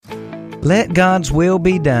Let God's will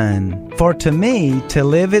be done. For to me, to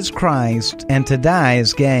live is Christ, and to die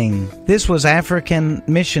is gain. This was African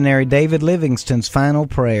missionary David Livingstone's final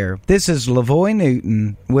prayer. This is LaVoy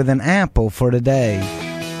Newton with an apple for today.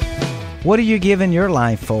 What are you giving your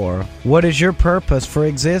life for? What is your purpose for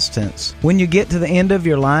existence? When you get to the end of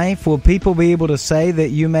your life, will people be able to say that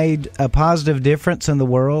you made a positive difference in the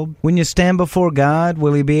world? When you stand before God,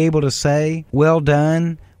 will He be able to say, "Well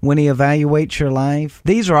done," when He evaluates your life?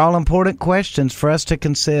 These are all important questions for us to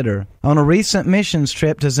consider. On a recent missions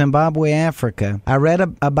trip to Zimbabwe, Africa, I read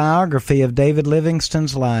a biography of David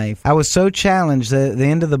Livingstone's life. I was so challenged that at the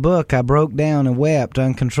end of the book I broke down and wept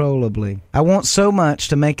uncontrollably. I want so much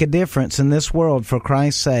to make a difference in this world for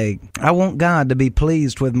Christ's sake. I want God to be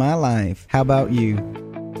pleased with my life. How about you?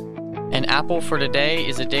 An Apple for Today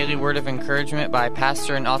is a daily word of encouragement by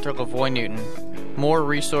pastor and author LaVoy Newton. More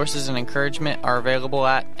resources and encouragement are available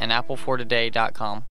at anapplefortoday.com.